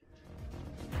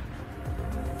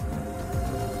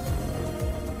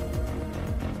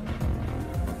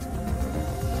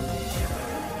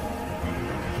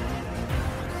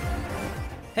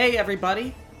Hey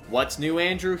everybody, what's new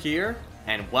Andrew here,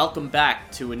 and welcome back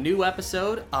to a new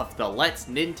episode of the Let's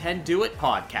Nintendo It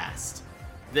podcast.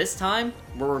 This time,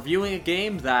 we're reviewing a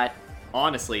game that,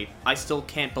 honestly, I still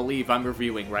can't believe I'm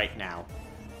reviewing right now.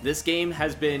 This game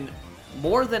has been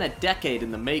more than a decade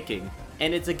in the making,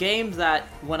 and it's a game that,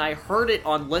 when I heard it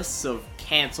on lists of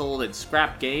cancelled and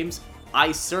scrapped games,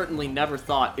 I certainly never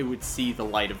thought it would see the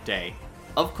light of day.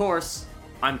 Of course,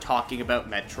 I'm talking about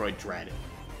Metroid Dread.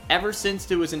 Ever since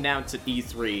it was announced at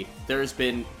E3, there's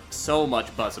been so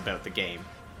much buzz about the game.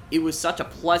 It was such a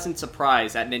pleasant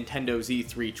surprise at Nintendo's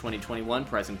E3 2021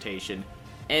 presentation,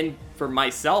 and for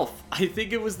myself, I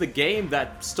think it was the game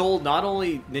that stole not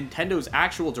only Nintendo's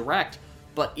actual Direct,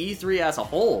 but E3 as a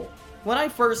whole. When I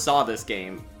first saw this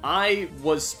game, I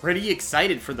was pretty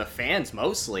excited for the fans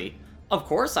mostly. Of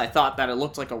course, I thought that it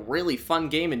looked like a really fun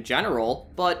game in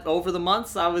general, but over the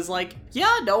months I was like,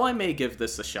 yeah, no, I may give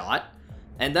this a shot.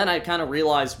 And then I kind of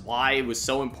realized why it was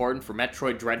so important for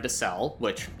Metroid Dread to sell,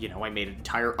 which, I made an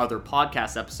entire other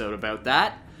podcast episode about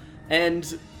that.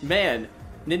 And, man,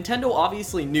 Nintendo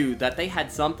obviously knew that they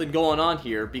had something going on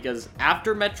here, because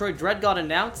after Metroid Dread got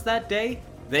announced that day,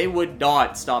 they would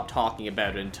not stop talking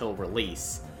about it until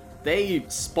release. They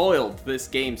spoiled this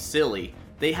game silly.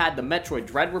 They had the Metroid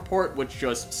Dread report, which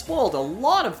just spoiled a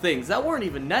lot of things that weren't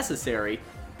even necessary.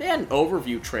 They had an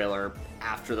overview trailer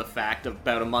after the fact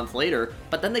about a month later,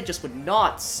 but then they just would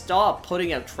not stop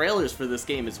putting out trailers for this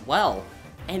game as well.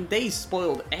 And they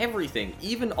spoiled everything,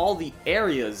 even all the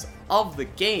areas of the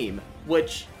game,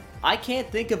 which I can't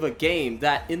think of a game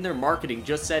that in their marketing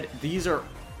just said, these are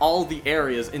all the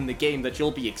areas in the game that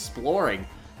you'll be exploring.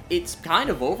 It's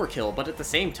kind of overkill, but at the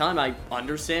same time, I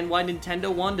understand why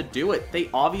Nintendo wanted to do it.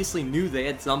 They obviously knew they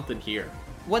had something here.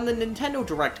 When the Nintendo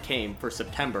Direct came for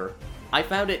September, I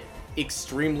found it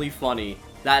extremely funny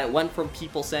that it went from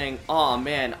people saying, "Aw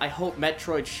man, I hope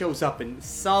Metroid shows up in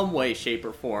some way, shape,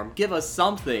 or form. Give us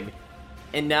something."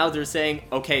 And now they're saying,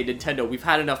 "Okay, Nintendo, we've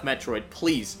had enough Metroid.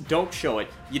 Please, don't show it.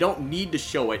 You don't need to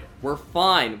show it. We're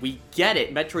fine. We get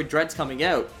it. Metroid Dread's coming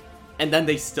out." And then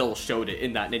they still showed it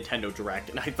in that Nintendo Direct,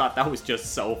 and I thought that was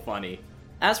just so funny.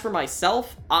 As for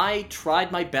myself, I tried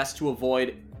my best to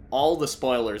avoid all the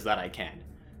spoilers that I can.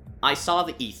 I saw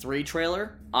the E3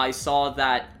 trailer, I saw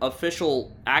that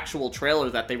actual trailer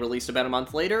that they released about a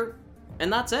month later,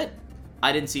 and that's it.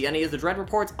 I didn't see any of the Dread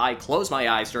reports. I closed my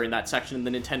eyes during that section in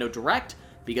the Nintendo Direct,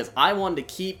 because I wanted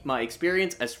to keep my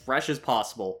experience as fresh as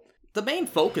possible. The main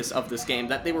focus of this game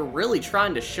that they were really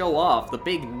trying to show off, the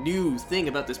big new thing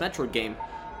about this Metroid game,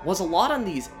 was a lot on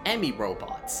these EMMI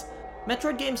robots.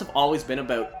 Metroid games have always been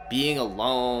about being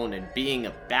alone and being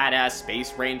a badass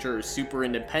space ranger who's super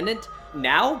independent.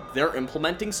 Now, they're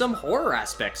implementing some horror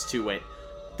aspects to it.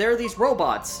 There are these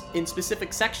robots in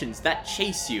specific sections that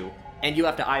chase you, and you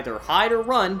have to either hide or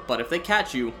run, but if they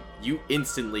catch you, you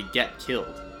instantly get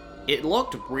killed. It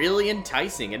looked really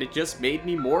enticing, and it just made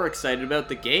me more excited about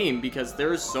the game because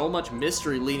there is so much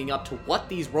mystery leading up to what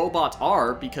these robots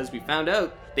are, because we found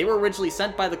out they were originally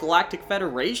sent by the Galactic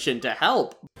Federation to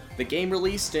help. The game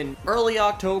released in early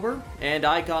October, and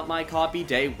I got my copy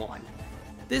day one.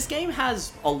 This game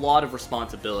has a lot of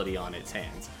responsibility on its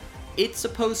hands. It's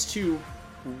supposed to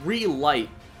relight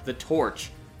the torch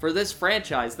for this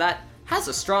franchise that has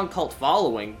a strong cult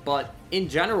following, but in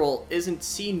general isn't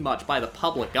seen much by the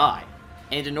public eye.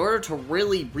 And in order to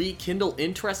really rekindle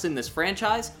interest in this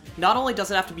franchise, not only does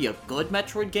it have to be a good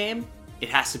Metroid game, it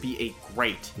has to be a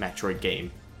great Metroid game.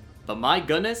 But my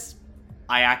goodness,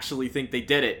 I actually think they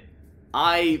did it.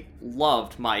 I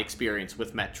loved my experience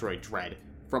with Metroid Dread.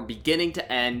 From beginning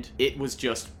to end, it was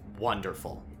just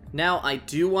wonderful. Now, I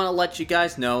do want to let you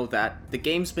guys know that the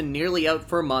game's been nearly out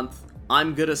for a month.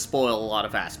 I'm gonna spoil a lot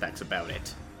of aspects about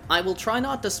it. I will try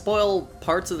not to spoil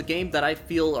parts of the game that I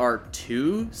feel are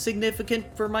too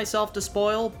significant for myself to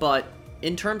spoil, but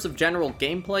in terms of general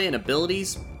gameplay and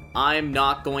abilities, I'm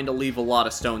not going to leave a lot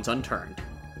of stones unturned.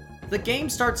 The game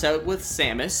starts out with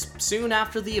Samus soon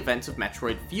after the events of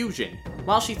Metroid Fusion.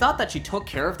 While she thought that she took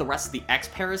care of the rest of the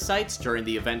X-Parasites during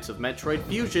the events of Metroid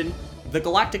Fusion, the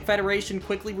Galactic Federation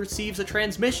quickly receives a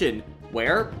transmission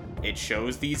where it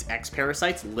shows these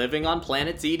X-Parasites living on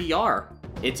planet ZDR.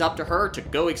 It's up to her to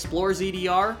go explore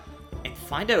ZDR and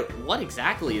find out what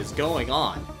exactly is going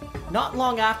on. Not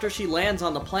long after she lands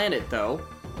on the planet, though,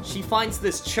 she finds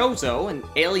this Chozo, an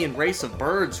alien race of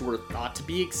birds who are thought to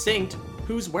be extinct,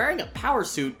 who's wearing a power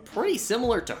suit pretty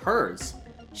similar to hers.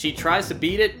 She tries to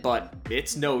beat it, but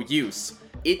it's no use.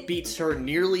 It beats her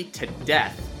nearly to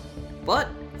death. But,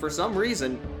 for some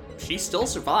reason, she still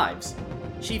survives.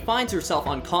 She finds herself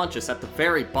unconscious at the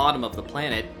very bottom of the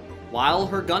planet, while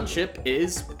her gunship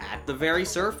is at the very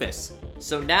surface.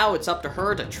 So now it's up to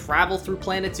her to travel through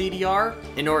planet ZDR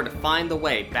in order to find the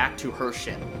way back to her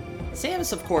ship.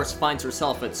 Samus of course finds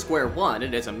herself at square one.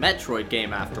 It is a Metroid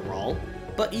game after all,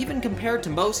 but even compared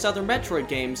to most other Metroid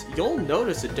games, you'll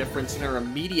notice a difference in her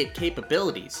immediate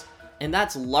capabilities. And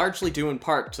that's largely due in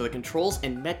part to the controls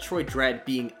in Metroid Dread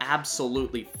being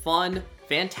absolutely fun,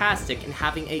 fantastic, and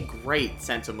having a great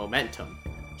sense of momentum.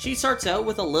 She starts out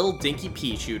with a little dinky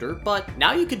pea shooter, but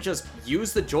now you can just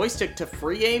use the joystick to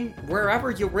free aim wherever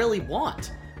you really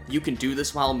want. You can do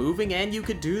this while moving, and you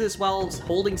can do this while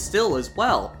holding still as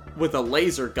well, with a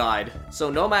laser guide,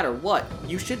 so no matter what,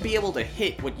 you should be able to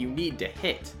hit what you need to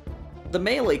hit. The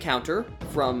melee counter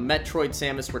from Metroid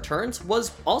Samus Returns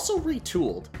was also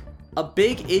retooled. A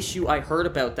big issue I heard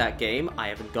about that game, I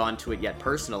haven't gone to it yet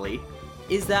personally,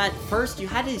 is that first you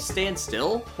had to stand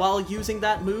still while using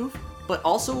that move, but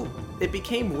also it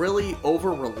became really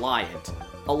over-reliant.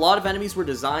 A lot of enemies were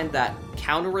designed that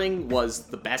countering was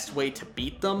the best way to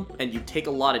beat them, and you'd take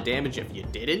a lot of damage if you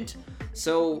didn't,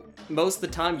 so most of the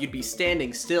time you'd be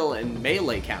standing still and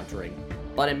melee countering.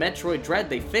 But in Metroid Dread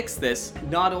they fixed this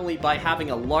not only by having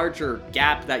a larger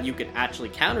gap that you could actually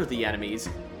counter the enemies,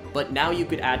 but now you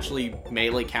could actually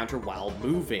melee counter while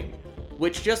moving,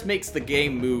 which just makes the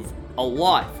game move a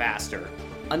lot faster.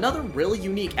 Another really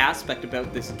unique aspect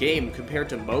about this game compared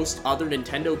to most other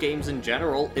Nintendo games in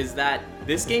general is that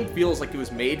this game feels like it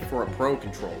was made for a Pro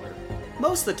Controller.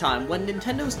 Most of the time, when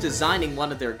Nintendo's designing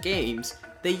one of their games,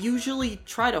 they usually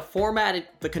try to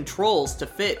format the controls to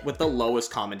fit with the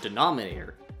lowest common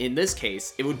denominator. In this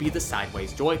case, it would be the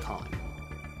sideways Joy-Con.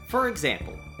 For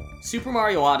example, Super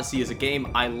Mario Odyssey is a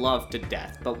game I love to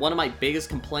death, but one of my biggest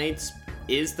complaints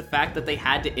is the fact that they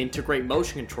had to integrate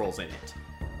motion controls in it.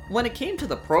 When it came to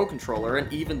the Pro Controller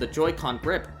and even the Joy-Con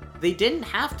grip, they didn't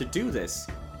have to do this.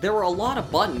 There were a lot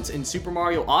of buttons in Super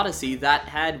Mario Odyssey that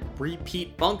had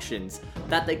repeat functions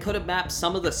that they could have mapped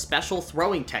some of the special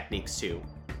throwing techniques to.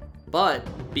 But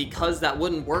because that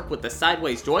wouldn't work with the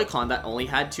sideways Joy-Con that only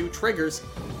had 2 triggers,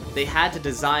 they had to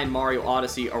design Mario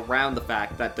Odyssey around the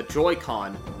fact that the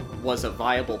Joy-Con was a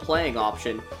viable playing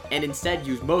option and instead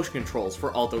use motion controls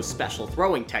for all those special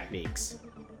throwing techniques.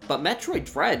 But Metroid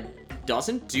Dread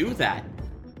doesn't do that.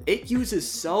 It uses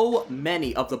so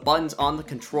many of the buttons on the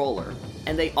controller,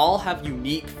 and they all have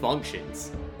unique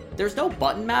functions. There's no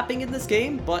button mapping in this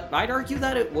game, but I'd argue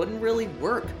that it wouldn't really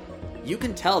work. You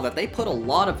can tell that they put a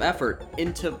lot of effort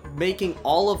into making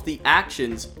all of the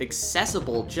actions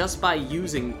accessible just by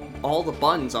using all the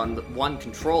buttons on one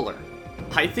controller.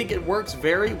 I think it works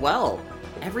very well.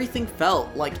 Everything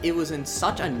felt like it was in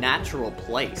such a natural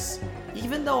place.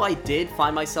 Even though I did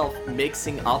find myself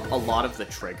mixing up a lot of the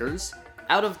triggers,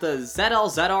 out of the ZL,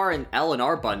 ZR, and L and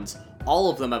R buttons, all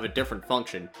of them have a different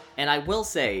function. And I will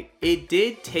say, it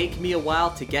did take me a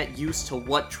while to get used to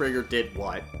what trigger did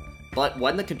what. But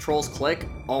when the controls click,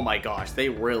 oh my gosh, they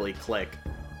really click.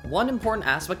 One important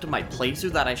aspect of my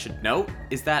playthrough that I should note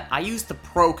is that I used the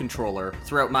Pro Controller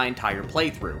throughout my entire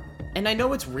playthrough. And I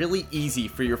know it's really easy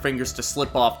for your fingers to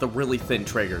slip off the really thin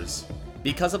triggers.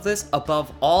 Because of this,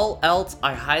 above all else,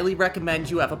 I highly recommend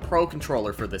you have a Pro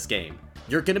Controller for this game.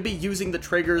 You're gonna be using the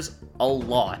triggers a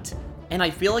lot, and I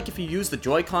feel like if you use the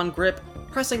Joy-Con grip,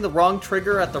 pressing the wrong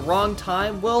trigger at the wrong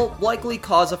time will likely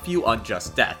cause a few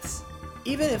unjust deaths.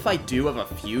 Even if I do have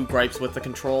a few gripes with the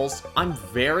controls, I'm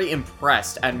very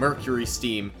impressed at Mercury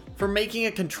Steam for making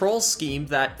a control scheme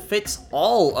that fits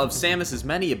all of Samus's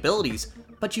many abilities,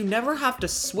 but you never have to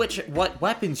switch what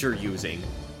weapons you're using.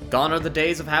 Gone are the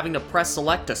days of having to press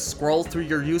select to scroll through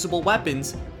your usable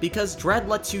weapons, because Dread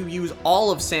lets you use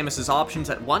all of Samus's options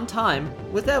at one time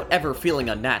without ever feeling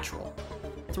unnatural.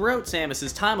 Throughout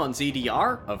Samus's time on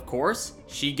ZDR, of course,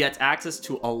 she gets access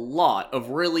to a lot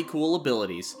of really cool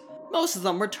abilities. Most of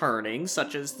them returning,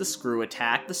 such as the Screw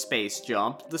Attack, the Space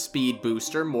Jump, the Speed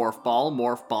Booster, Morph Ball,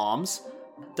 Morph Bombs.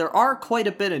 There are quite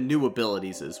a bit of new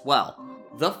abilities as well.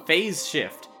 The Phase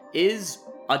Shift is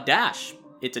a dash.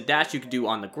 It's a dash you can do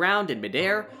on the ground in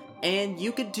midair, and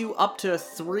you could do up to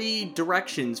 3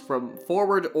 directions from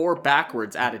forward or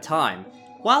backwards at a time.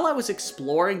 While I was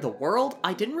exploring the world,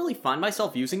 I didn't really find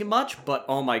myself using it much, but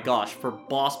oh my gosh, for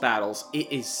boss battles,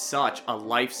 it is such a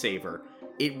lifesaver.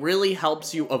 It really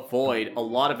helps you avoid a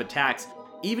lot of attacks,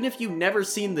 even if you've never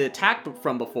seen the attack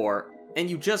from before, and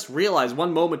you just realize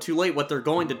one moment too late what they're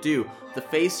going to do. The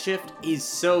phase shift is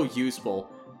so useful.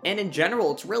 And in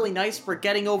general, it's really nice for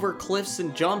getting over cliffs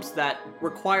and jumps that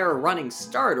require a running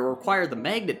start or require the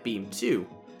magnet beam too.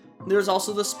 There's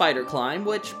also the spider climb,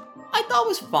 which I thought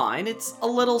was fine. It's a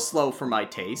little slow for my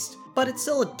taste, but it's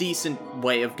still a decent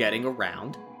way of getting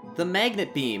around. The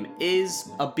Magnet Beam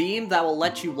is a beam that will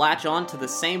let you latch on to the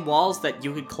same walls that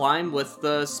you could climb with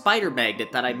the spider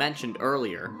magnet that I mentioned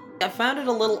earlier. I found it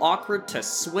a little awkward to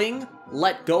swing,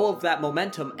 let go of that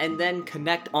momentum, and then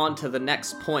connect onto the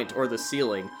next point or the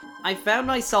ceiling. I found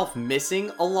myself missing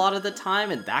a lot of the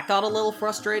time, and that got a little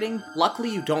frustrating.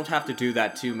 Luckily, you don't have to do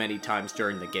that too many times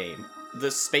during the game. The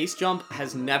space jump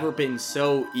has never been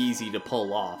so easy to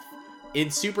pull off. In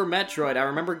Super Metroid, I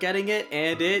remember getting it,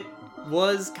 and it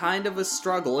was kind of a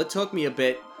struggle. It took me a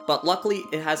bit, but luckily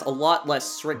it has a lot less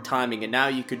strict timing, and now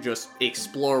you could just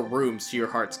explore rooms to your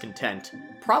heart's content.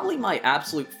 Probably my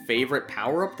absolute favorite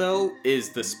power-up, though, is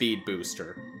the Speed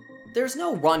Booster. There's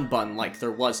no run button like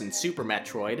there was in Super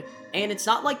Metroid, and it's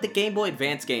not like the Game Boy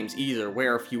Advance games either,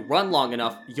 where if you run long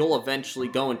enough, you'll eventually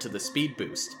go into the speed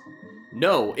boost.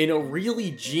 No, in a really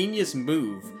genius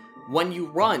move, when you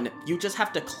run, you just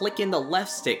have to click in the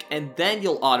left stick and then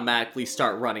you'll automatically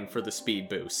start running for the speed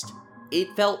boost.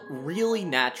 It felt really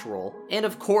natural, and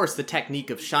of course the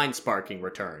technique of shine sparking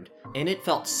returned, and it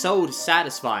felt so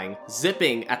satisfying,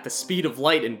 zipping at the speed of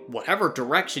light in whatever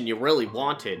direction you really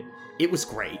wanted. It was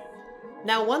great.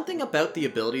 Now, one thing about the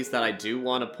abilities that I do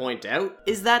want to point out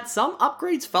is that some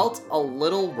upgrades felt a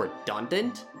little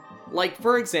redundant. Like,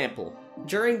 for example,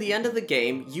 during the end of the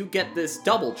game, you get this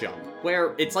double jump,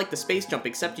 where it's like the space jump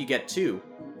except you get two.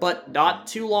 But not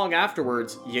too long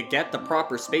afterwards, you get the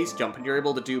proper space jump and you're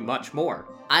able to do much more.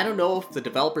 I don't know if the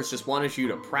developers just wanted you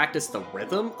to practice the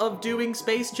rhythm of doing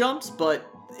space jumps, but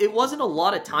it wasn't a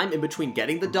lot of time in between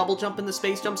getting the double jump and the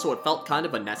space jump, so it felt kind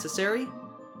of unnecessary.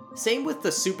 Same with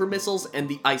the super missiles and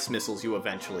the ice missiles you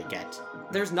eventually get.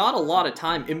 There's not a lot of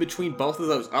time in between both of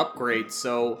those upgrades,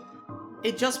 so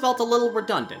it just felt a little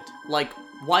redundant. Like,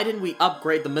 why didn't we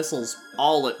upgrade the missiles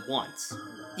all at once?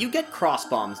 You get cross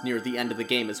bombs near the end of the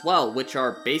game as well, which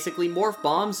are basically morph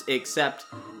bombs, except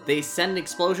they send an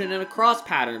explosion in a cross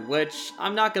pattern, which,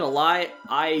 I'm not gonna lie,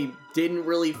 I didn't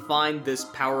really find this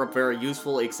power-up very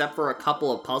useful except for a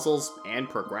couple of puzzles and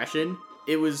progression.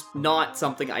 It was not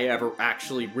something I ever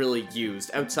actually really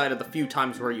used, outside of the few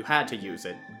times where you had to use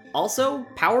it. Also,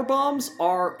 power bombs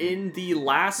are in the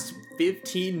last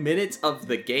 15 minutes of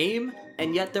the game,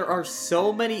 and yet there are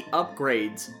so many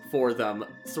upgrades for them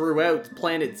throughout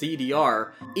Planet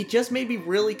ZDR. It just made me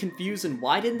really confused, and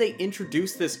why didn't they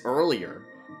introduce this earlier?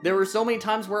 There were so many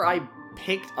times where I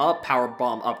picked up power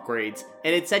bomb upgrades,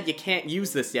 and it said you can't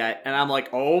use this yet, and I'm like,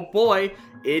 oh boy,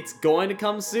 it's going to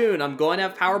come soon, I'm going to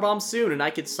have power bombs soon, and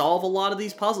I could solve a lot of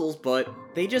these puzzles, but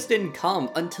they just didn't come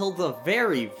until the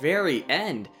very, very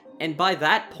end, and by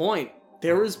that point,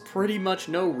 there was pretty much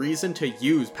no reason to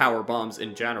use power bombs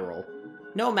in general.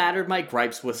 No matter my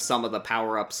gripes with some of the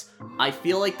power-ups, I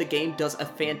feel like the game does a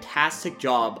fantastic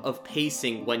job of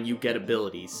pacing when you get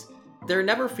abilities. There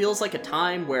never feels like a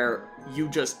time where you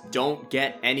just don't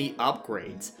get any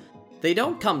upgrades. They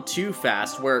don't come too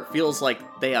fast where it feels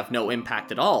like they have no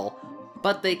impact at all,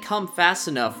 but they come fast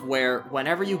enough where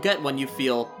whenever you get one you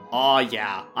feel, "Aw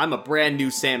yeah, I'm a brand new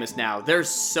Samus now, there's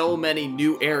so many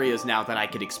new areas now that I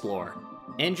could explore."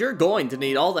 And you're going to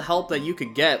need all the help that you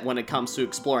could get when it comes to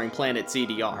exploring Planet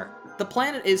ZDR. The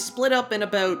planet is split up in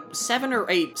about 7 or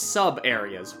 8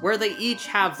 sub-areas, where they each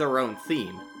have their own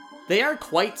theme. They are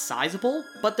quite sizable,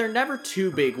 but they're never too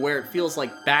big where it feels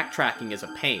like backtracking is a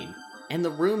pain. And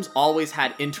the rooms always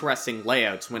had interesting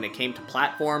layouts when it came to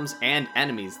platforms and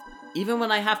enemies. Even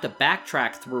when I have to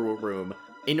backtrack through a room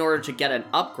in order to get an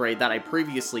upgrade that I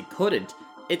previously couldn't,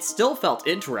 it still felt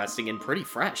interesting and pretty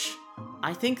fresh.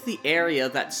 I think the area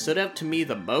that stood out to me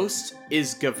the most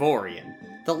is Gavorian.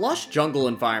 The lush jungle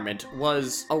environment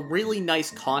was a really nice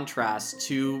contrast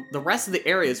to the rest of the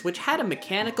areas, which had a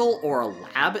mechanical or a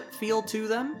lab feel to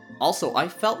them. Also, I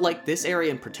felt like this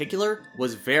area in particular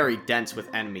was very dense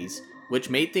with enemies, which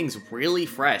made things really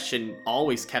fresh and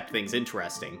always kept things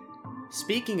interesting.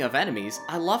 Speaking of enemies,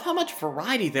 I love how much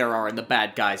variety there are in the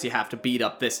bad guys you have to beat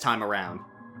up this time around.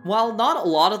 While not a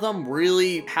lot of them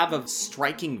really have a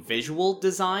striking visual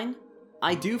design,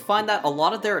 I do find that a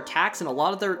lot of their attacks and a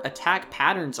lot of their attack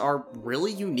patterns are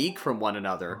really unique from one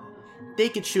another. They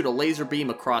could shoot a laser beam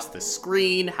across the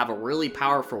screen, have a really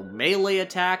powerful melee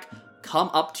attack, come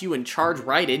up to you and charge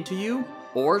right into you,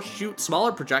 or shoot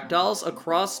smaller projectiles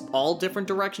across all different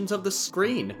directions of the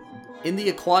screen. In the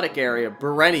aquatic area,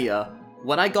 Berenia,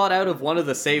 when I got out of one of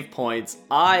the save points,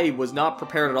 I was not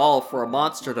prepared at all for a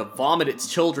monster to vomit its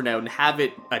children out and have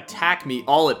it attack me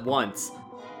all at once.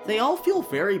 They all feel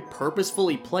very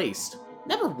purposefully placed.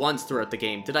 Never once throughout the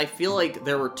game did I feel like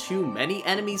there were too many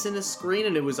enemies in the screen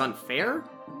and it was unfair,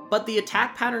 but the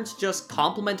attack patterns just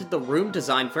complemented the room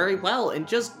design very well and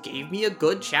just gave me a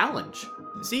good challenge.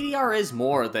 CDR is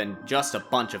more than just a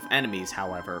bunch of enemies,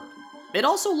 however. It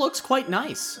also looks quite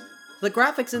nice. The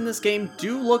graphics in this game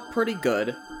do look pretty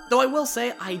good, though I will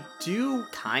say I do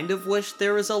kind of wish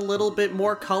there was a little bit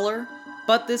more color,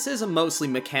 but this is a mostly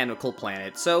mechanical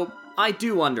planet, so I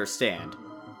do understand.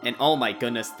 And oh my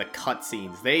goodness, the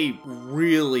cutscenes, they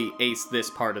really ace this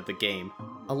part of the game.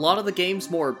 A lot of the game's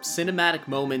more cinematic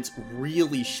moments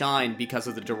really shine because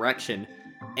of the direction,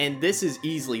 and this is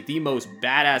easily the most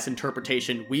badass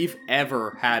interpretation we've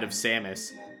ever had of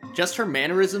Samus. Just her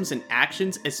mannerisms and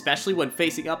actions, especially when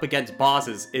facing up against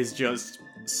bosses, is just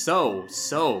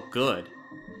so good.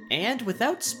 And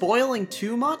without spoiling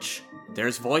too much,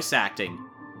 there's voice acting.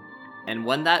 And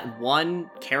when that one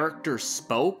character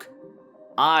spoke,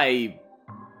 I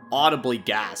audibly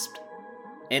gasped.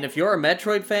 And if you're a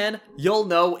Metroid fan, you'll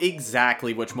know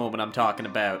exactly which moment I'm talking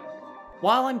about.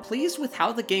 While I'm pleased with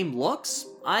how the game looks,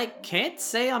 I can't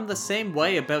say I'm the same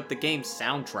way about the game's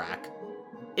soundtrack.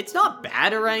 It's not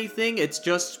bad or anything, it's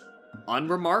just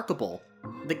unremarkable.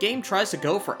 The game tries to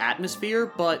go for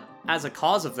atmosphere, but as a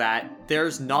cause of that,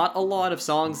 there's not a lot of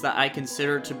songs that I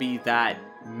consider to be that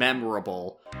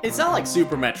memorable. It's not like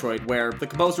Super Metroid, where the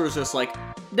composer was just like,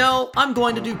 no, I'm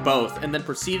going to do both, and then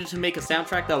proceeded to make a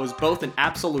soundtrack that was both an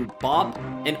absolute bop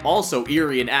and also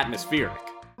eerie and atmospheric.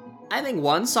 I think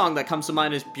one song that comes to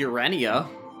mind is Burenia,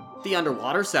 the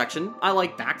underwater section. I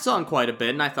like that song quite a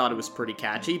bit, and I thought it was pretty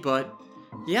catchy, but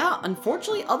yeah,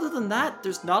 unfortunately, other than that,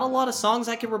 there's not a lot of songs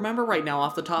I can remember right now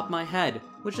off the top of my head,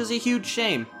 which is a huge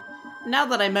shame. Now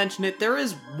that I mention it, there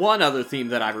is one other theme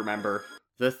that I remember.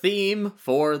 The theme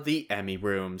for the Emmy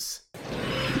Rooms.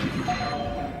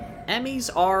 Emmys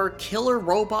are killer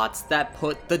robots that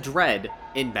put the dread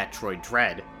in Metroid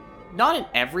Dread. Not in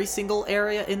every single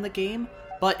area in the game,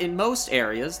 but in most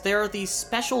areas, there are these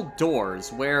special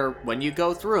doors where, when you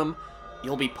go through them,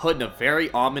 you'll be put in a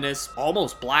very ominous,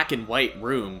 almost black and white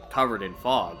room covered in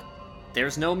fog.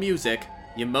 There's no music,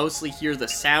 you mostly hear the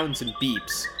sounds and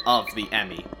beeps of the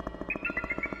Emmy.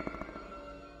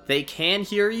 They can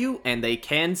hear you, and they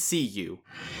can see you.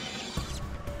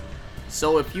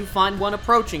 So if you find one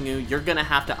approaching you, you're gonna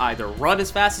have to either run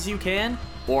as fast as you can,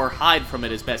 or hide from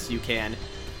it as best you can.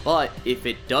 But if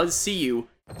it does see you,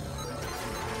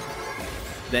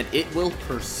 then it will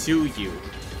pursue you.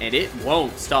 And it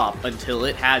won't stop until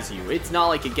it has you. It's not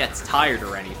like it gets tired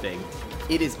or anything.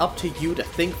 It is up to you to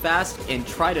think fast and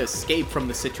try to escape from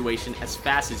the situation as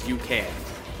fast as you can.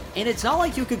 And it's not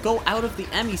like you could go out of the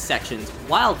Emmy sections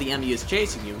while the Emmy is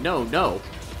chasing you. No.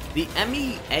 The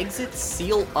Emmy exits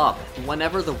seal up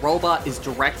whenever the robot is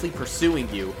directly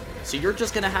pursuing you. So you're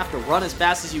just gonna have to run as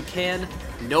fast as you can,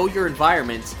 know your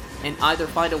environment, and either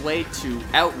find a way to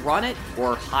outrun it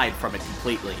or hide from it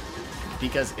completely.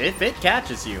 Because if it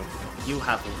catches you, you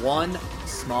have one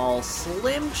small,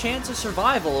 slim chance of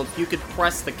survival if you could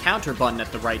press the counter button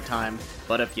at the right time.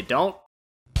 But if you don't,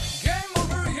 Game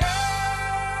over, yeah!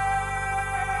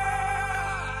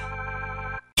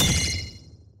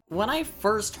 when I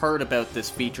first heard about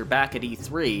this feature back at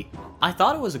E3, I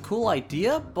thought it was a cool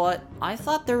idea, but I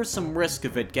thought there was some risk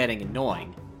of it getting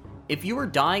annoying. If you were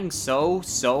dying so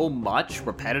much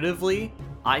repetitively,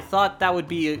 I thought that would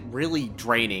be really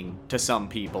draining to some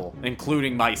people,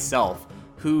 including myself,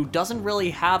 who doesn't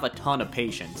really have a ton of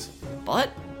patience.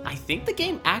 But I think the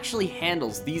game actually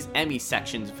handles these Emmy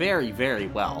sections very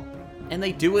well, and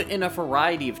they do it in a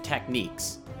variety of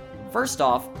techniques. First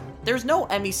off, there's no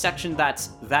Emmy section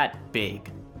that's that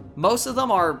big. Most of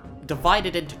them are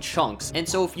divided into chunks, and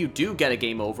so if you do get a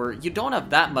game over, you don't have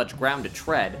that much ground to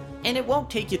tread, and it won't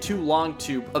take you too long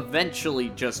to eventually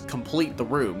just complete the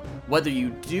room, whether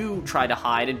you do try to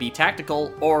hide and be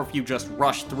tactical, or if you just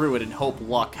rush through it and hope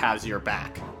luck has your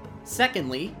back.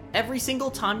 Secondly, every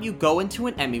single time you go into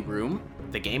an Emmy room,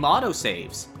 the game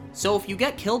autosaves. So if you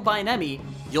get killed by an Emmy,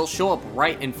 you'll show up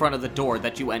right in front of the door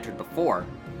that you entered before,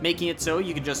 making it so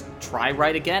you can just try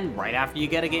right again right after you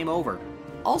get a game over.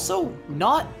 Also,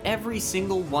 not every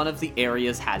single one of the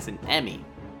areas has an Emmy.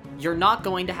 You're not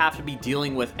going to have to be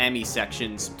dealing with Emmy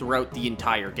sections throughout the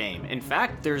entire game. In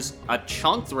fact, there's a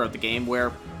chunk throughout the game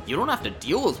where you don't have to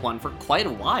deal with one for quite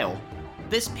a while.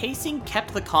 This pacing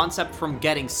kept the concept from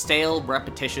getting stale,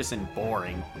 repetitious, and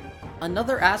boring.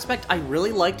 Another aspect I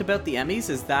really liked about the Emmys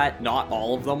is that not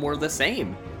all of them were the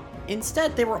same.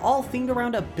 Instead, they were all themed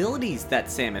around abilities that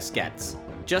Samus gets,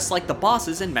 just like the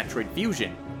bosses in Metroid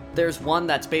Fusion. There's one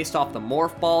that's based off the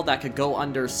Morph Ball that could go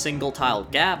under single-tile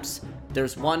gaps.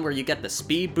 There's one where you get the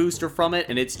speed booster from it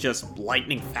and it's just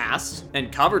lightning fast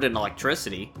and covered in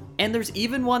electricity. And there's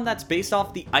even one that's based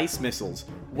off the ice missiles,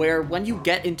 where when you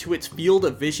get into its field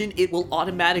of vision, it will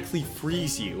automatically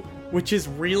freeze you, which is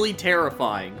really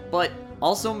terrifying, but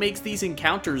also makes these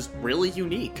encounters really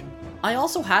unique. I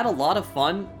also had a lot of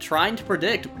fun trying to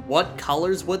predict what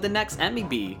colors would the next Emmy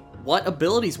be, what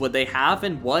abilities would they have,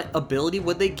 and what ability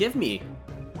would they give me.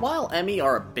 While Emmy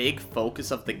are a big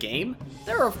focus of the game,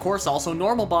 there are of course also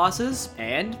normal bosses,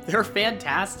 and they're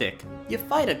fantastic. You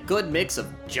fight a good mix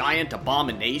of giant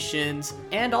abominations,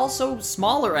 and also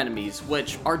smaller enemies,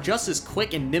 which are just as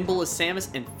quick and nimble as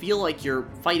Samus and feel like you're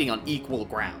fighting on equal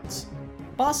grounds.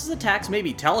 Bosses' attacks may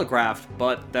be telegraphed,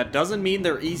 but that doesn't mean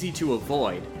they're easy to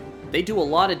avoid. They do a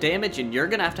lot of damage, and you're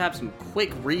gonna have to have some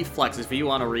quick reflexes if you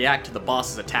want to react to the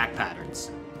boss's attack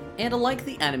patterns. And unlike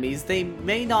the enemies, they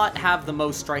may not have the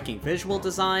most striking visual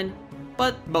design,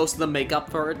 but most of them make up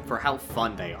for it for how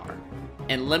fun they are.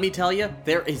 And let me tell you,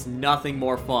 there is nothing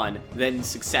more fun than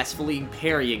successfully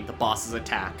parrying the boss's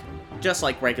attack. Just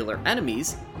like regular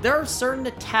enemies, there are certain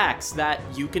attacks that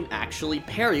you can actually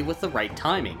parry with the right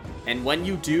timing. And when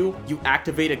you do, you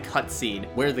activate a cutscene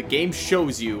where the game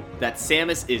shows you that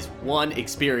Samus is one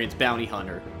experienced bounty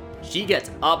hunter. She gets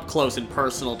up close and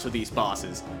personal to these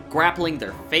bosses, grappling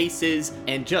their faces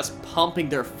and just pumping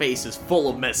their faces full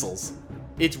of missiles.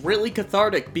 It's really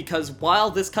cathartic because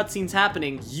while this cutscene's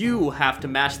happening, you have to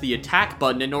mash the attack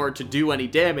button in order to do any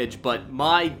damage, but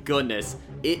my goodness,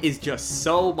 it is just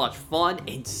so much fun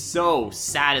and so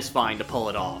satisfying to pull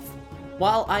it off.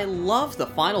 While I love the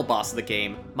final boss of the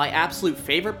game, my absolute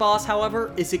favorite boss,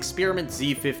 however, is Experiment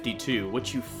Z52,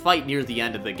 which you fight near the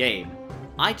end of the game.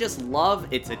 I just love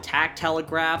its attack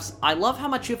telegraphs. I love how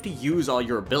much you have to use all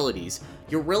your abilities.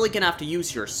 You're really gonna have to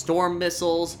use your storm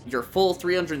missiles, your full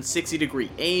 360-degree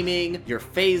aiming, your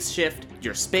phase shift,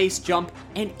 your space jump,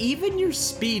 and even your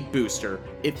speed booster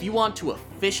if you want to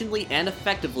efficiently and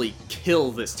effectively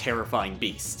kill this terrifying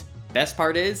beast. Best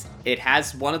part is, it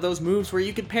has one of those moves where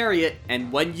you can parry it, and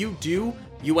when you do,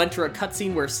 you enter a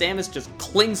cutscene where Samus just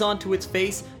clings onto its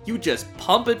face, you just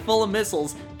pump it full of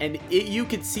missiles, and you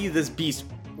can see this beast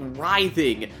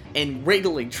writhing and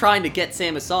wriggling, trying to get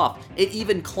Samus off. It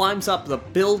even climbs up the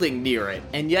building near it,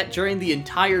 and yet during the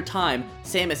entire time,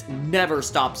 Samus never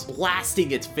stops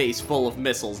blasting its face full of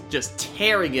missiles, just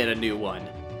tearing it a new one.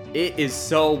 It is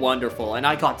so wonderful, and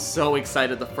I got so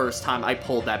excited the first time I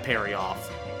pulled that parry off.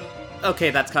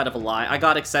 Okay, that's kind of a lie. I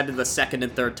got excited the second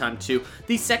and third time too.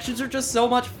 These sections are just so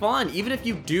much fun. Even if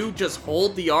you do just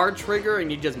hold the R trigger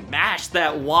and you just mash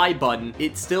that Y button,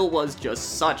 it still was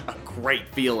just such a great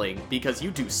feeling because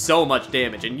you do so much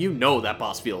damage and you know that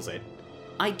boss feels it.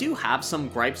 I do have some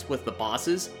gripes with the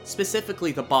bosses,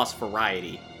 specifically the boss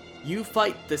variety. You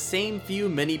fight the same few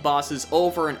mini-bosses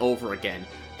over and over again,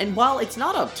 and while it's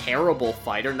not a terrible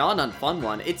fight or not an unfun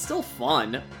one, it's still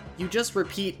fun. You just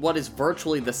repeat what is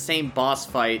virtually the same boss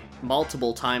fight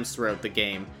multiple times throughout the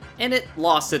game, and it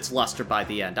lost its luster by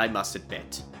the end, I must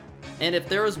admit. And if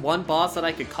there is one boss that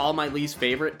I could call my least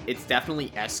favorite, it's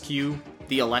definitely SQ,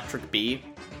 the Electric Bee.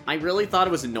 I really thought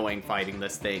it was annoying fighting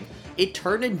this thing. It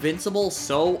turned invincible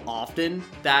so often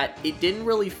that it didn't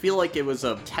really feel like it was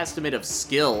a testament of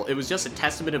skill, it was just a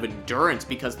testament of endurance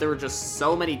because there were just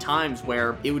so many times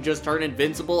where it would just turn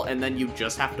invincible and then you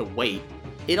just have to wait.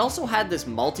 It also had this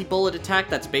multi-bullet attack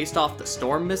that's based off the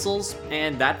storm missiles,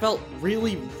 and that felt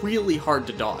really, really hard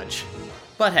to dodge.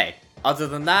 But hey, other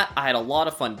than that, I had a lot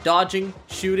of fun dodging,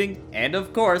 shooting, and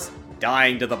of course,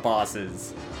 dying to the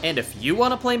bosses. And if you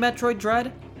want to play Metroid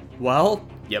Dread, well,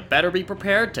 you better be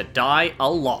prepared to die a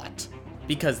lot.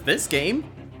 Because this game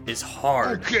is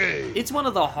hard. Okay. It's one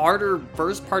of the harder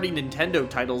first-party Nintendo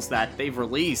titles that they've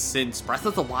released since Breath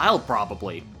of the Wild,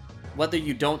 probably. Whether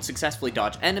you don't successfully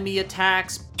dodge enemy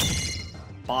attacks,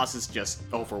 bosses just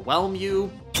overwhelm you,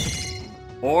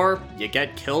 or you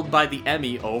get killed by the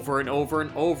Emmy over and over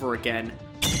and over again,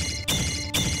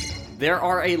 there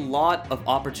are a lot of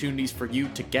opportunities for you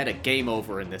to get a game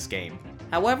over in this game.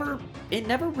 However, it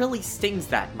never really stings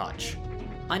that much.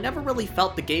 I never really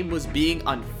felt the game was being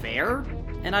unfair,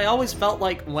 and I always felt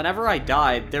like whenever I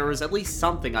died, there was at least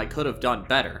something I could have done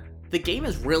better. The game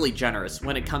is really generous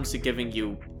when it comes to giving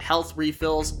you health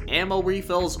refills, ammo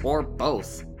refills, or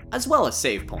both, as well as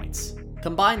save points.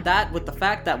 Combine that with the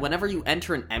fact that whenever you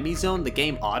enter an Emmy zone, the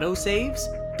game auto-saves,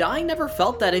 dying never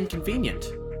felt that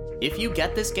inconvenient. If you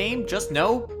get this game, just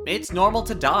know it's normal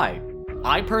to die.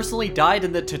 I personally died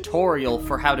in the tutorial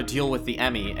for how to deal with the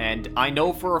Emmy, and I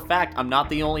know for a fact I'm not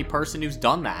the only person who's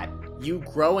done that. You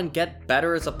grow and get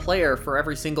better as a player for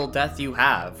every single death you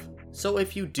have. So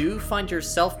if you do find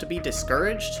yourself to be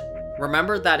discouraged,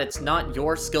 remember that it's not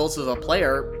your skills as a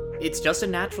player, it's just a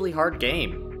naturally hard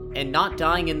game. And not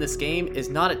dying in this game is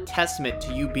not a testament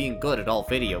to you being good at all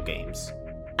video games.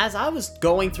 As I was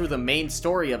going through the main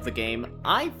story of the game,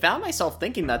 I found myself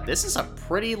thinking that this is a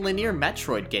pretty linear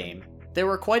Metroid game. There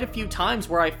were quite a few times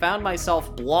where I found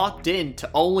myself blocked in to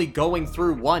only going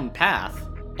through one path,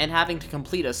 and having to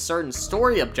complete a certain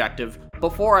story objective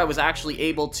before I was actually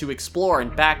able to explore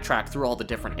and backtrack through all the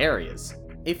different areas.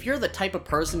 If you're the type of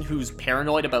person who's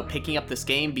paranoid about picking up this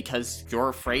game because you're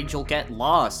afraid you'll get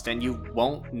lost and you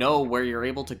won't know where you're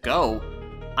able to go,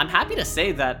 I'm happy to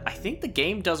say that I think the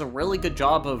game does a really good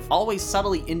job of always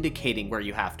subtly indicating where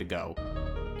you have to go.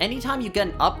 Anytime you get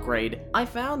an upgrade, I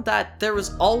found that there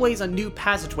was always a new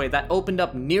passageway that opened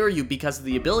up near you because of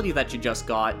the ability that you just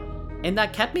got, and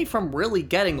that kept me from really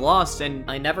getting lost, and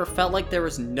I never felt like there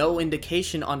was no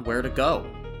indication on where to go.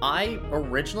 I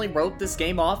originally wrote this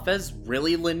game off as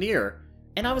really linear,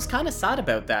 and I was kinda sad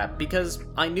about that, because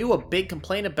I knew a big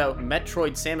complaint about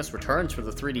Metroid Samus Returns for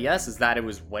the 3DS is that it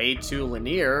was way too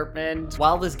linear, and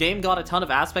while this game got a ton of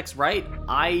aspects right,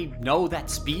 I know that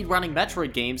speedrunning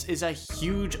Metroid games is a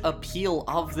huge appeal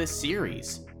of this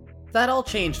series. That all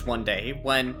changed one day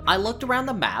when I looked around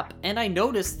the map and I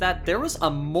noticed that there was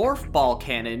a Morph Ball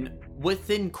cannon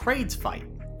within Kraid's fight.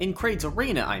 In Kraid's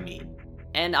arena, I mean.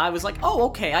 And I was like, oh,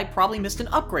 okay, I probably missed an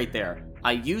upgrade there.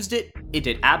 I used it, it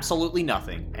did absolutely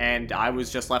nothing, and I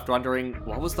was just left wondering,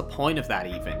 what was the point of that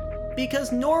even?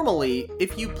 Because normally,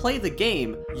 if you play the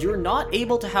game, you're not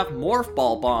able to have Morph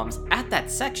Ball bombs at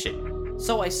that section.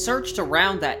 So I searched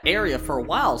around that area for a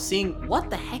while, seeing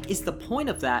what the heck is the point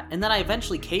of that, and then I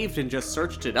eventually caved and just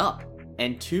searched it up.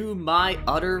 And to my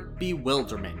utter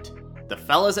bewilderment, the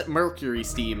fellas at Mercury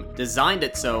Steam designed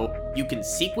it so you can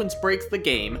sequence break the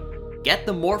game, get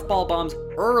the Morph Ball bombs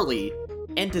early,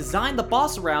 and design the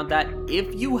boss around that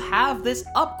if you have this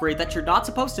upgrade that you're not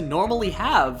supposed to normally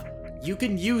have, you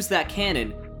can use that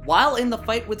cannon while in the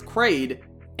fight with Kraid,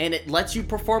 and it lets you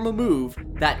perform a move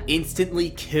that instantly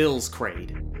kills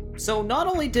Kraid. So not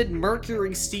only did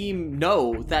Mercury Steam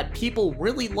know that people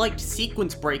really liked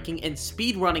sequence breaking and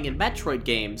speedrunning in Metroid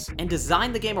games, and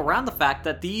designed the game around the fact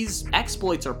that these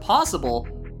exploits are possible,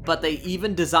 but they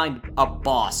even designed a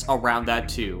boss around that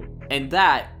too. And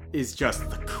that is just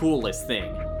the coolest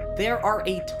thing. There are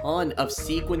a ton of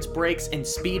sequence breaks and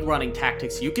speedrunning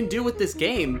tactics you can do with this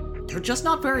game, they're just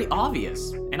not very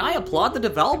obvious, and I applaud the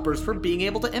developers for being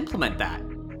able to implement that.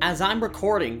 As I'm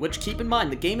recording, which keep in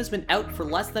mind the game has been out for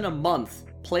less than a month,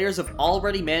 players have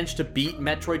already managed to beat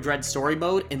Metroid Dread Story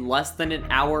Mode in less than an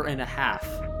hour and a half,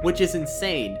 which is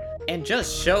insane, and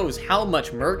just shows how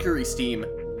much Mercury Steam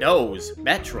knows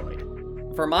Metroid.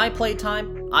 For my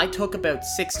playtime, I took about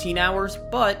 16 hours,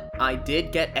 but I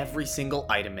did get every single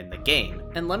item in the game.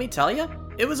 And let me tell you,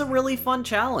 it was a really fun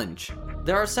challenge.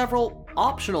 There are several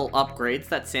optional upgrades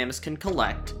that Samus can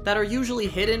collect that are usually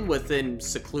hidden within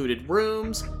secluded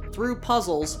rooms, through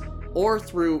puzzles, or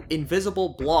through invisible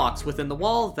blocks within the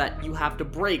wall that you have to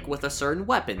break with a certain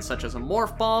weapon, such as a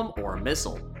Morph Bomb or a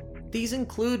missile. These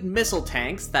include missile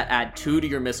tanks that add 2 to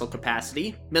your missile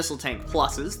capacity, missile tank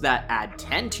pluses that add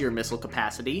 10 to your missile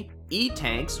capacity,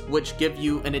 E-tanks which give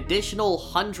you an additional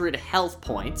 100 health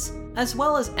points, as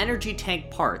well as energy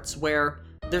tank parts where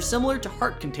they're similar to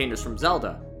heart containers from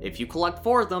Zelda. If you collect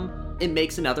 4 of them, it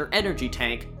makes another energy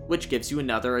tank, which gives you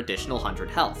another additional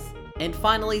 100 health. And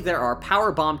finally, there are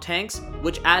power bomb tanks,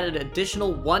 which add an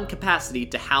additional 1 capacity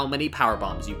to how many power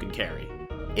bombs you can carry.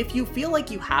 If you feel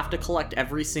like you have to collect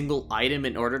every single item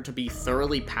in order to be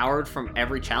thoroughly powered from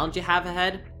every challenge you have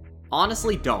ahead,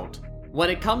 honestly don't. When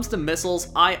it comes to missiles,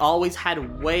 I always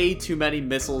had way too many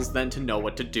missiles than to know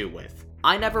what to do with.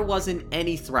 I never was in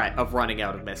any threat of running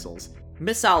out of missiles.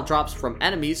 Missile drops from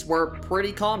enemies were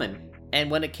pretty common,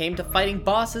 and when it came to fighting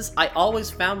bosses, I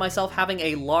always found myself having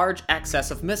a large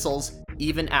excess of missiles,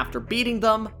 even after beating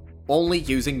them, only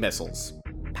using missiles.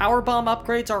 Power bomb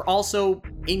upgrades are also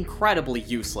incredibly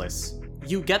useless.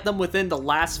 You get them within the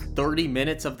last 30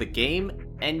 minutes of the game,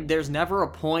 and there's never a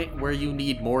point where you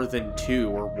need more than 2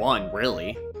 or 1,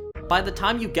 really. By the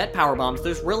time you get power bombs,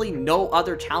 there's really no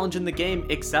other challenge in the game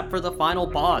except for the final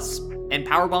boss, and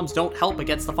power bombs don't help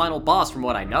against the final boss from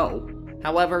what I know.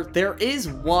 However, there is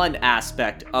one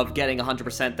aspect of getting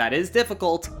 100% that is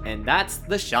difficult, and that's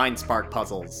the Shine Spark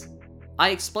puzzles. I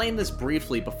explained this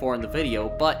briefly before in the video,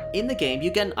 but in the game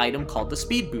you get an item called the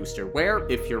Speed Booster, where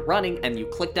if you're running and you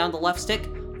click down the left stick,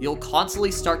 you'll constantly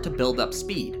start to build up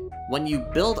speed. When you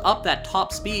build up that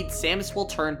top speed, Samus will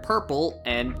turn purple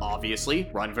and, obviously,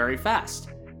 run very fast.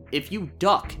 If you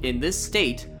duck in this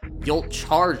state, you'll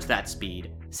charge that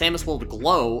speed. Samus will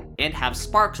glow and have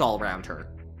sparks all around her.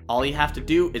 All you have to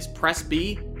do is press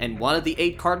B and one of the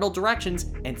 8 cardinal directions,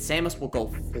 and Samus will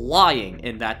go flying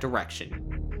in that direction.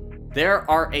 There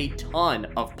are a ton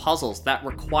of puzzles that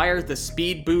require the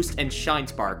speed boost and shine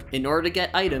spark in order to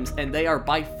get items, and they are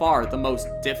by far the most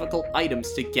difficult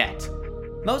items to get.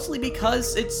 Mostly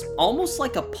because it's almost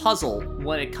like a puzzle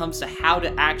when it comes to how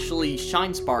to actually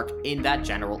shine spark in that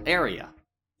general area.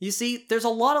 You see, there's a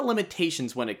lot of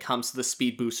limitations when it comes to the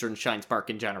speed booster and shine spark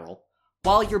in general.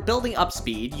 While you're building up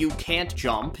speed, you can't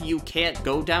jump, you can't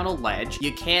go down a ledge,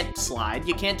 you can't slide,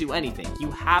 you can't do anything. You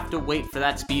have to wait for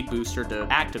that speed booster to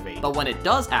activate. But when it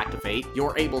does activate,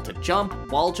 you're able to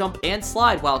jump, wall jump, and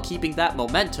slide while keeping that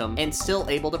momentum and still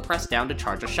able to press down to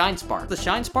charge a shine spark. The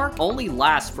shine spark only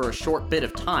lasts for a short bit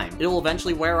of time. It will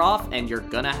eventually wear off and you're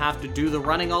gonna have to do the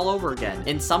running all over again.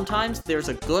 And sometimes there's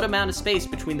a good amount of space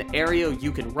between the area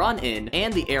you can run in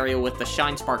and the area with the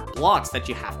shine spark blocks that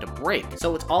you have to break.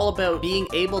 So it's all about being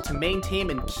able to maintain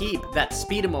and keep that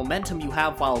speed and momentum you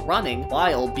have while running,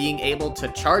 while being able to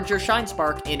charge your shine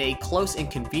spark in a close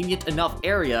and convenient enough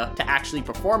area to actually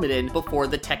perform it in before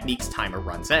the technique's timer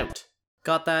runs out.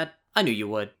 Got that? I knew you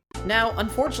would. Now,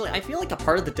 unfortunately, I feel like a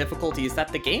part of the difficulty is that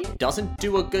the game doesn't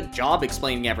do a good job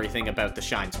explaining everything about the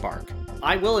shine spark.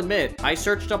 I will admit, I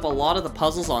searched up a lot of the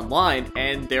puzzles online,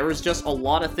 and there was just a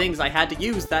lot of things I had to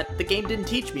use that the game didn't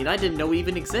teach me and I didn't know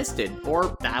even existed,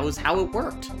 or that was how it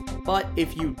worked. But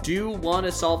if you do want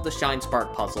to solve the shine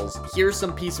spark puzzles, here's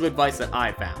some piece of advice that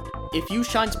I found. If you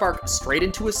shine spark straight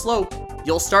into a slope,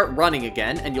 you'll start running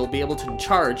again and you'll be able to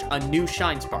charge a new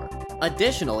shine spark.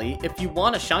 Additionally, if you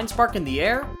want a shine spark in the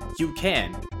air, you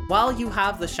can. While you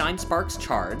have the shine sparks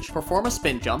charge, perform a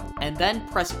spin jump, and then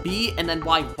press B and then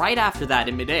Y right after that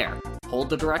in midair. Hold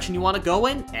the direction you want to go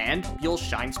in, and you'll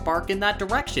shine spark in that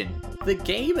direction. The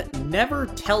game never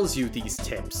tells you these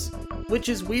tips, which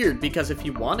is weird because if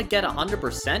you want to get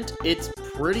 100%, it's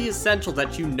pretty essential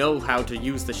that you know how to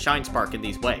use the shine spark in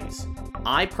these ways.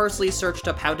 I personally searched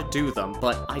up how to do them,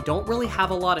 but I don't really have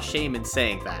a lot of shame in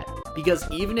saying that, because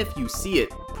even if you see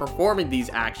it, performing these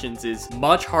actions is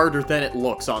much harder than it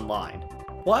looks online.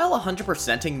 While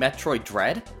 100%ing Metroid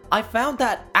Dread, I found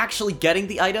that actually getting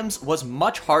the items was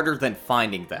much harder than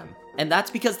finding them. And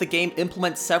that's because the game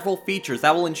implements several features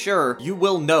that will ensure you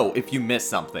will know if you miss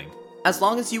something. As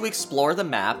long as you explore the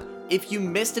map, if you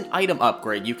missed an item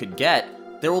upgrade you could get,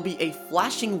 there will be a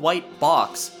flashing white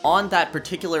box on that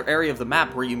particular area of the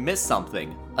map where you missed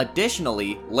something.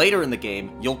 Additionally, later in the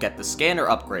game, you'll get the scanner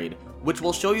upgrade, which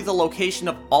will show you the location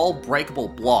of all breakable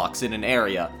blocks in an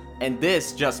area, and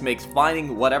this just makes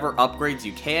finding whatever upgrades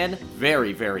you can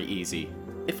very, very easy.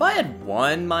 If I had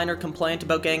one minor complaint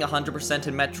about getting 100%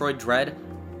 in Metroid Dread,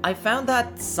 I found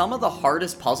that some of the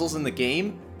hardest puzzles in the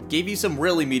game gave you some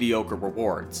really mediocre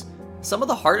rewards. Some of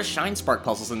the hardest shine spark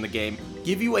puzzles in the game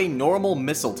give you a normal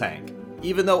missile tank,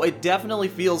 even though it definitely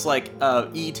feels like a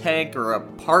E-tank or a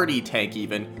party tank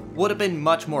even would have been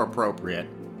much more appropriate.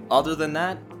 Other than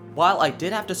that, while I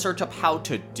did have to search up how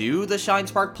to do the shine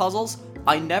spark puzzles,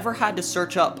 I never had to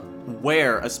search up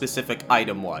where a specific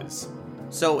item was.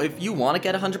 So if you want to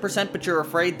get 100% but you're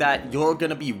afraid that you're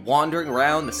going to be wandering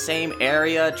around the same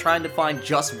area trying to find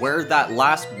just where that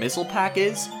last missile pack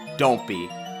is, don't be.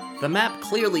 The map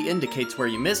clearly indicates where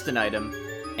you missed an item,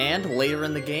 and later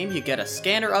in the game you get a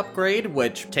scanner upgrade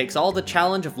which takes all the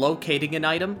challenge of locating an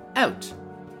item out.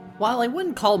 While I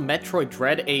wouldn't call Metroid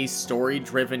Dread a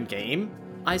story-driven game,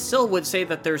 I still would say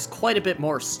that there's quite a bit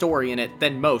more story in it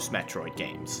than most Metroid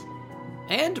games.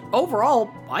 And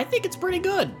overall, I think it's pretty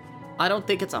good. I don't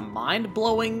think it's a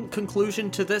mind-blowing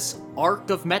conclusion to this arc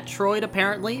of Metroid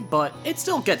apparently, but it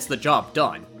still gets the job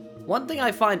done. One thing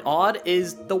I find odd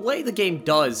is the way the game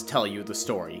does tell you the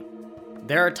story.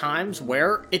 There are times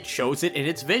where it shows it in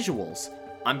its visuals.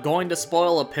 I'm going to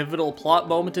spoil a pivotal plot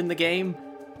moment in the game.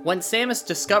 When Samus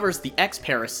discovers the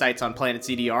X-Parasites on Planet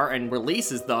ZDR and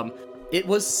releases them, it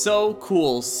was so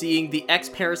cool seeing the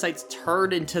X-Parasites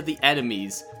turn into the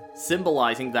enemies,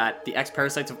 symbolizing that the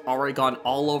X-Parasites have already gone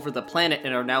all over the planet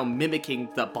and are now mimicking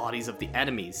the bodies of the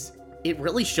enemies. It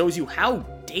really shows you how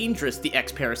dangerous the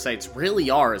X-Parasites really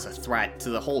are as a threat to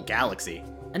the whole galaxy.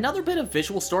 Another bit of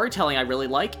visual storytelling I really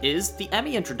like is the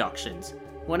Emmy introductions.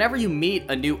 Whenever you meet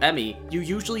a new Emmy, you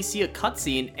usually see a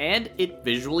cutscene and it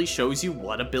visually shows you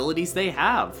what abilities they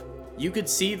have. You could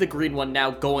see the green one now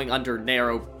going under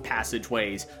narrow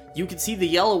passageways. You could see the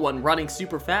yellow one running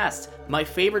super fast. My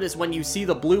favorite is when you see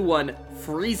the blue one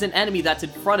freeze an enemy that's in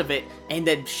front of it and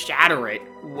then shatter it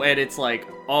when it's like,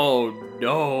 oh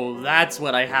no, that's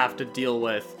what I have to deal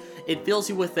with. It fills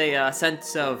you with a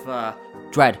sense of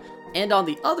dread. And on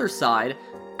the other side,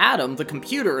 Adam, the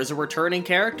computer, is a returning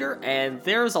character, and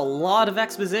there's a lot of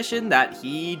exposition that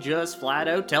he just flat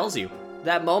out tells you.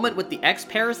 That moment with the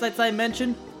X-Parasites I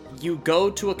mentioned, you go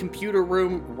to a computer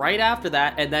room right after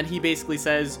that, and then he basically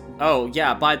says, oh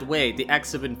yeah, by the way, the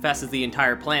X infests the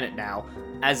entire planet now,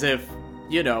 as if,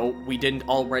 we didn't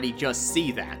already just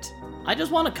see that. I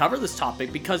just want to cover this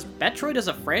topic because Metroid as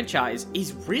a franchise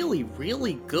is really,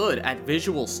 really good at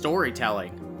visual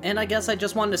storytelling. And I guess I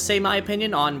just wanted to say my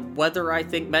opinion on whether I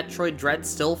think Metroid Dread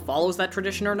still follows that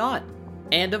tradition or not.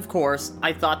 And of course,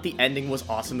 I thought the ending was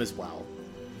awesome as well.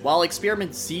 While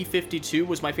Experiment C-52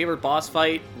 was my favorite boss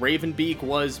fight, Ravenbeak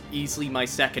was easily my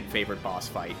second favorite boss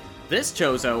fight. This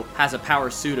Chozo has a power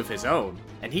suit of his own,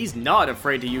 and he's not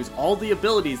afraid to use all the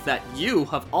abilities that you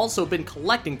have also been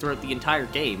collecting throughout the entire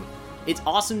game. It's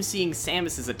awesome seeing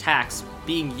Samus's attacks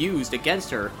being used against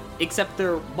her, except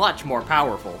they're much more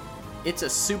powerful. It's a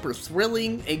super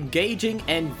thrilling, engaging,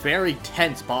 and very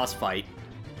tense boss fight.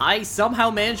 I somehow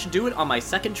managed to do it on my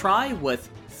second try with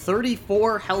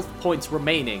 34 health points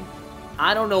remaining.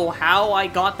 I don't know how I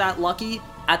got that lucky.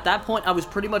 At that point, I was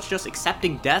pretty much just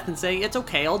accepting death and saying, it's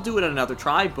okay, I'll do it another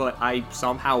try, but I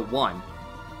somehow won.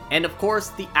 And of course,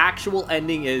 the actual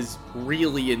ending is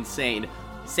really insane.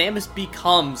 Samus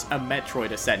becomes a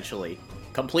Metroid, essentially.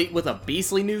 Complete with a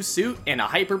beastly new suit and a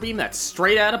Hyper Beam that's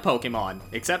straight out of Pokemon.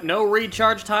 Except no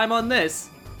recharge time on this.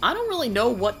 I don't really know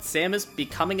what Samus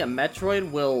becoming a Metroid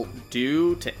will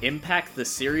do to impact the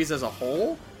series as a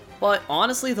whole, but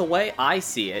honestly the way I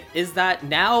see it is that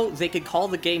now they could call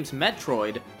the games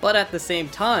Metroid, but at the same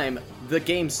time, the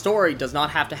game's story does not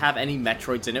have to have any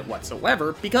Metroids in it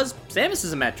whatsoever, because Samus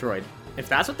is a Metroid. If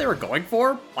that's what they were going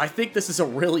for, I think this is a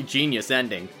really genius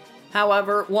ending.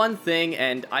 However, one thing,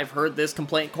 and I've heard this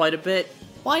complaint quite a bit,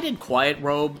 why did Quiet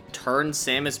Robe turn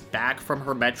Samus back from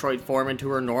her Metroid form into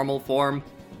her normal form?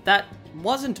 That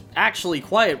wasn't actually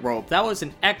Quiet Robe, that was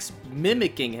an X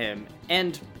mimicking him,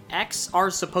 and X are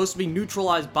supposed to be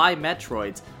neutralized by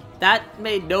Metroids. That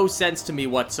made no sense to me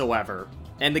whatsoever.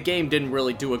 And the game didn't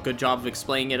really do a good job of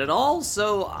explaining it at all,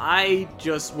 so I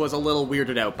just was a little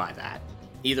weirded out by that.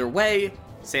 Either way,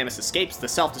 Samus escapes the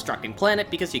self-destructing planet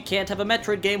because you can't have a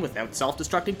Metroid game without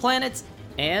self-destructing planets,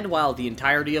 and while the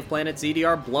entirety of Planet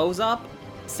ZDR blows up,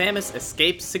 Samus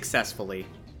escapes successfully.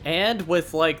 And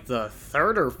with like the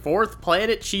third or fourth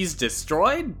planet she's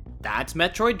destroyed, that's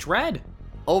Metroid Dread.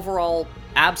 Overall,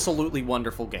 absolutely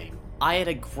wonderful game. I had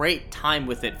a great time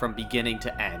with it from beginning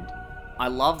to end. I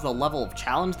love the level of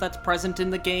challenge that's present in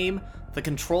the game, the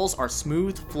controls are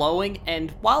smooth, flowing,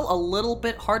 and while a little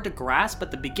bit hard to grasp at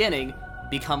the beginning,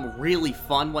 become really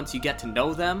fun once you get to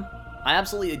know them. I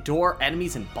absolutely adore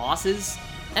enemies and bosses.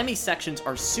 Enemy sections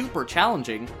are super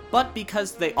challenging, but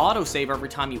because they autosave every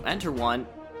time you enter one,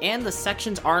 and the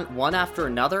sections aren't one after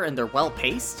another and they're well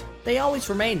paced, they always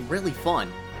remain really fun.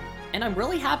 And I'm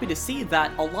really happy to see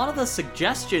that a lot of the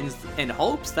suggestions and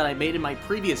hopes that I made in my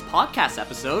previous podcast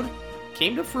episode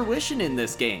came to fruition in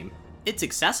this game. It's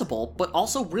accessible, but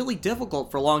also really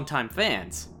difficult for longtime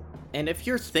fans. And if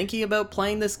you're thinking about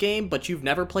playing this game, but you've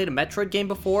never played a Metroid game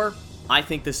before, I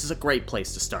think this is a great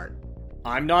place to start.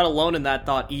 I'm not alone in that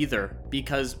thought either,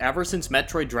 because ever since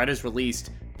Metroid Dread is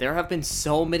released, there have been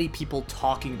so many people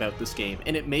talking about this game,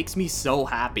 and it makes me so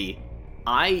happy.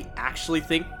 I actually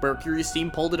think Mercury Steam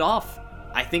pulled it off.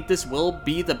 I think this will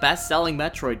be the best-selling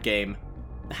Metroid game.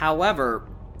 However,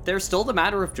 there's still the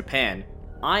matter of Japan.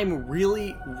 I'm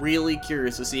really, really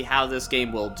curious to see how this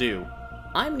game will do.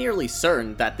 I'm nearly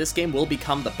certain that this game will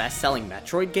become the best-selling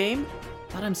Metroid game,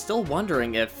 but I'm still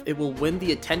wondering if it will win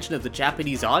the attention of the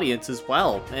Japanese audience as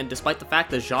well, and despite the fact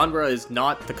the genre is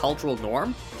not the cultural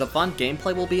norm, the fun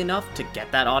gameplay will be enough to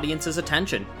get that audience's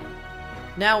attention.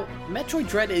 Now, Metroid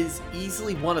Dread is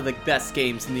easily one of the best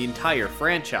games in the entire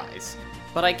franchise,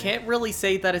 but I can't really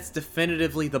say that it's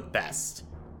definitively the best.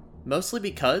 Mostly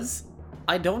because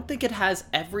I don't think it has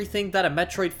everything that a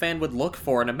Metroid fan would look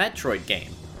for in a Metroid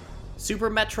game.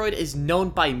 Super Metroid is known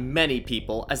by many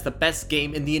people as the best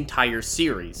game in the entire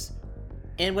series.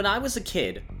 And when I was a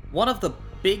kid, one of the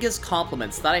biggest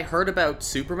compliments that I heard about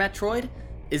Super Metroid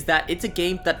is that it's a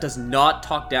game that does not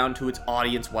talk down to its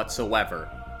audience whatsoever.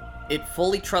 It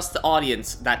fully trusts the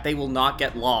audience that they will not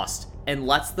get lost, and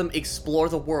lets them explore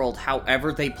the world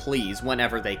however they please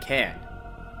whenever they can.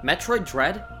 Metroid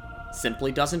Dread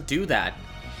simply doesn't do that.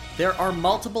 There are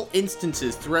multiple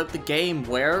instances throughout the game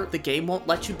where the game won't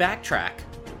let you backtrack.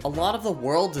 A lot of the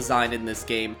world design in this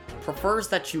game prefers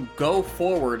that you go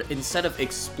forward instead of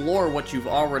explore what you've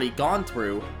already gone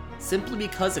through, simply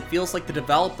because it feels like the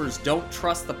developers don't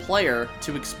trust the player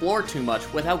to explore too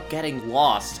much without getting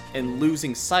lost and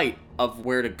losing sight of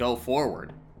where to go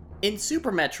forward. In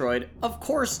Super Metroid, of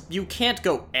course, you can't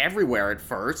go everywhere at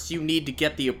first, you need to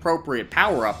get the appropriate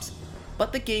power-ups,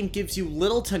 but the game gives you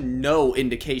little to no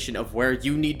indication of where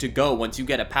you need to go once you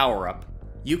get a power-up.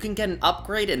 You can get an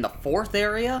upgrade in the 4th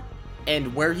area,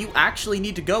 and where you actually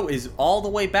need to go is all the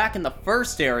way back in the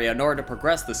 1st area in order to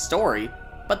progress the story,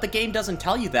 but the game doesn't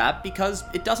tell you that because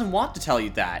it doesn't want to tell you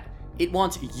that. It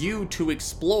wants you to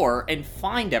explore and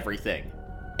find everything.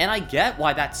 And I get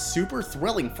why that's super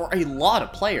thrilling for a lot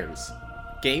of players.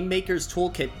 Game Maker's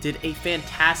Toolkit did a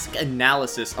fantastic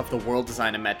analysis of the world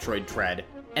design of Metroid Dread,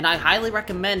 and I highly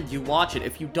recommend you watch it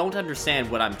if you don't understand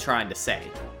what I'm trying to say.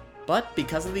 But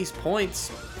because of these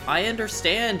points, I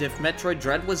understand if Metroid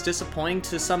Dread was disappointing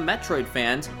to some Metroid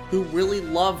fans who really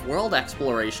love world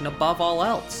exploration above all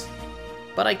else.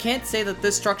 But I can't say that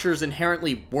this structure is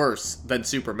inherently worse than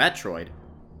Super Metroid.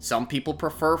 Some people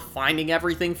prefer finding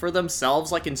everything for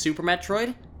themselves like in Super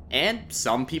Metroid, and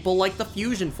some people like the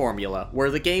fusion formula,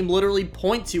 where the game literally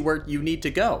points you where you need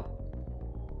to go.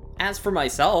 As for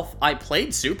myself, I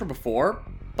played Super before,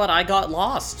 but I got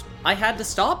lost. I had to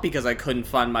stop because I couldn't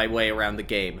find my way around the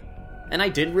game. And I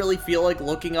didn't really feel like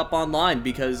looking up online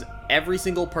because every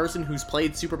single person who's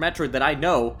played Super Metroid that I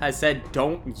know has said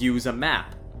don't use a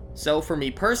map. So for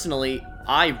me personally,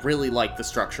 I really like the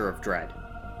structure of Dread.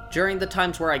 During the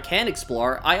times where I can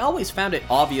explore, I always found it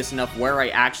obvious enough where I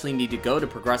actually need to go to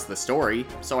progress the story,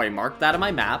 so I marked that on my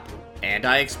map, and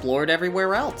I explored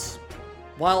everywhere else.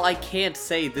 While I can't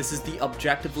say this is the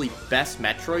objectively best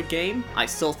Metroid game, I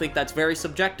still think that's very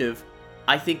subjective.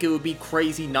 I think it would be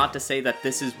crazy not to say that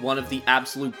this is one of the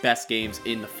absolute best games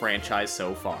in the franchise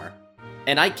so far.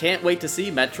 And I can't wait to see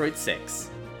Metroid 6.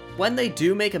 When they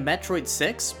do make a Metroid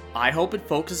 6, I hope it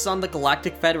focuses on the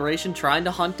Galactic Federation trying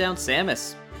to hunt down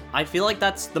Samus. I feel like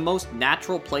that's the most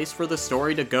natural place for the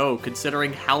story to go,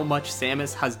 considering how much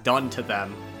Samus has done to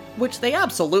them. Which they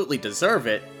absolutely deserve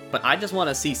it, but I just want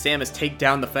to see Samus take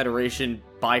down the Federation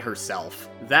by herself.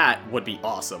 That would be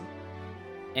awesome.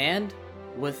 And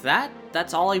with that,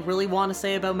 that's all I really want to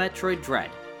say about Metroid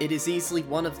Dread. It is easily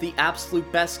one of the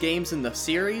absolute best games in the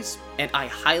series, and I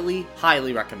highly,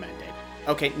 highly recommend it.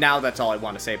 Okay, now that's all I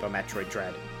want to say about Metroid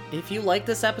Dread. If you like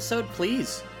this episode,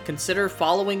 please consider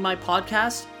following my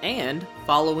podcast and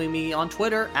following me on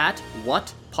Twitter at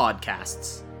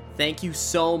WhatPodcasts. Thank you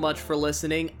so much for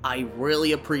listening. I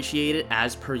really appreciate it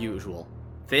as per usual.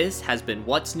 This has been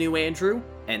What's New, Andrew,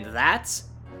 and that's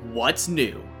What's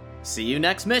New. See you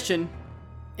next mission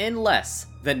in less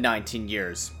than 19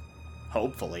 years.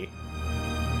 Hopefully.